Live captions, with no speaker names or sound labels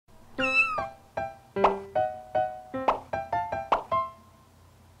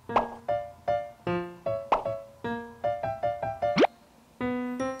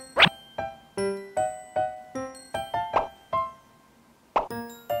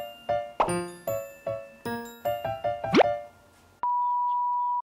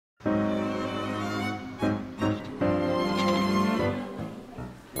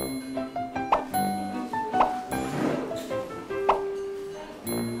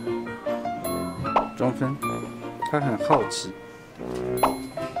钟分，他很好奇。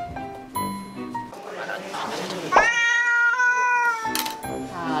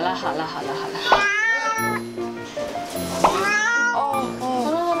好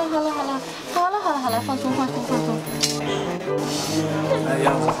了，放松。那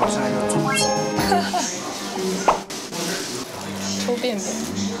样子好像一个种子。抽便便，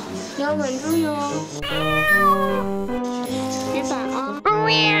要稳住哟，别反啊！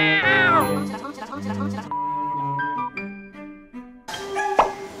放起来。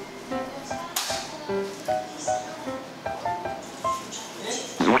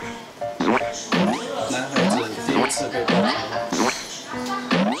男孩子第一次被抱。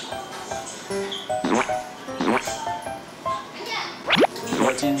我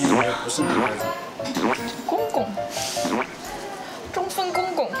今天也不是男孩子。公公，中分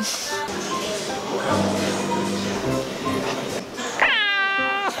公公。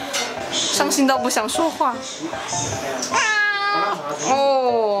伤心到不想说话。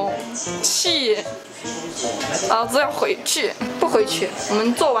哦，气！老子要回去，不回去，我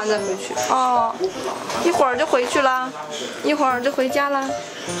们做完再回去。哦，一会儿就回去啦，一会儿就回家啦。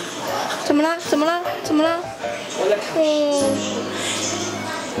怎么了？哦，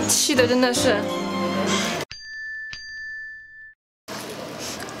气的真的是。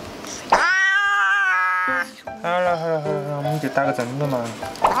好了，我们得打个针的嘛。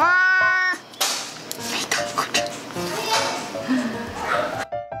没打过针。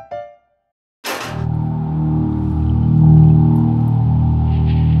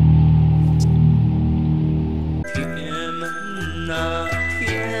铁门啊，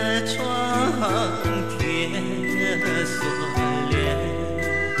铁窗，铁锁链，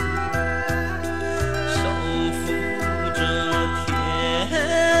手扶着铁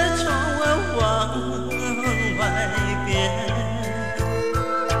窗往外边，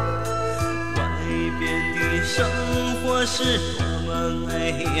外边的生活是多么美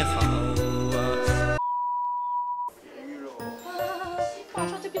好啊！马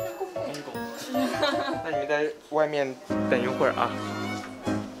上就变成公公。那你们在外面等一会儿啊。